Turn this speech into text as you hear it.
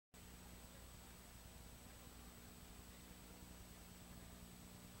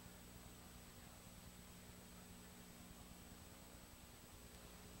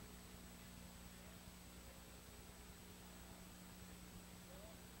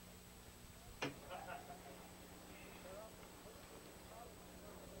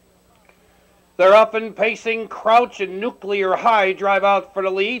They're up and pacing. Crouch and Nuclear High drive out for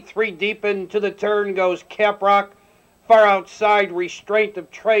the lead. 3 deep into the turn goes Caprock. Far outside, Restraint of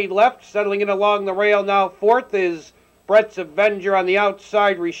Trade left. Settling in along the rail now. 4th is Brett's Avenger on the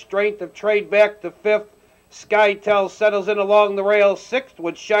outside. Restraint of Trade back to 5th. Skytel settles in along the rail. 6th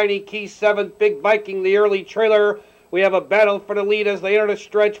with Shiny Key. 7th, Big Viking, the early trailer. We have a battle for the lead as they enter the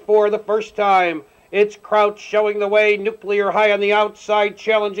stretch for the first time. It's Crouch showing the way. Nuclear High on the outside,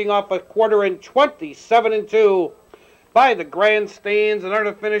 challenging off a quarter in 27-2. By the grandstands and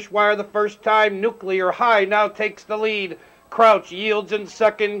under the finish wire the first time, Nuclear High now takes the lead. Crouch yields in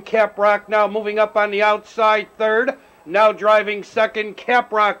second. Caprock now moving up on the outside third. Now driving second.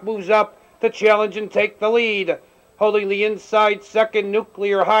 Caprock moves up to challenge and take the lead. Holding the inside second,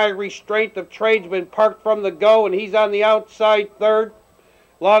 Nuclear High. Restraint of Trade's been parked from the go, and he's on the outside third.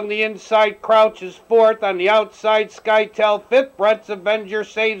 Along the inside, Crouch is 4th. On the outside, Skytel 5th. Brett's Avenger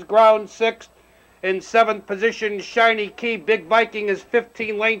saves ground 6th. In 7th position, Shiny Key. Big Viking is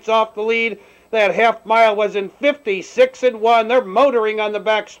 15 lengths off the lead. That half mile was in 56-1. They're motoring on the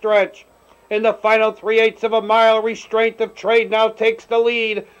back stretch. In the final 3/8 of a mile, Restraint of Trade now takes the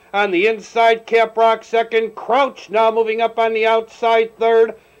lead. On the inside, Caprock 2nd. Crouch now moving up on the outside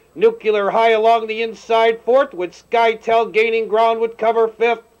 3rd. Nuclear High along the inside 4th, with Skytel gaining ground with cover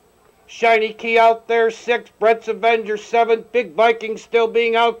 5th. Shiny Key out there 6th. Brett's Avenger 7th. Big Viking still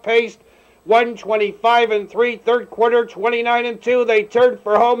being outpaced. 1:25-3. Third quarter 29-2. They turn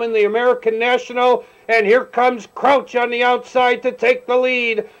for home in the American National. And here comes Crouch on the outside to take the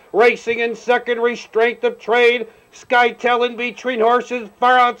lead. Racing in second, Restraint of Trade. Skytel in between horses.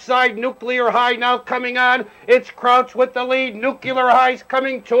 Far outside, Nuclear High now coming on. It's Crouch with the lead. Nuclear High's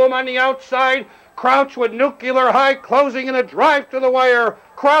coming to him on the outside. Crouch with Nuclear High closing in a drive to the wire.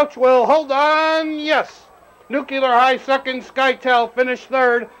 Crouch will hold on. Yes. Nuclear High second. Skytel finished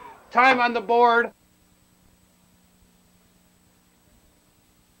third. Time on the board.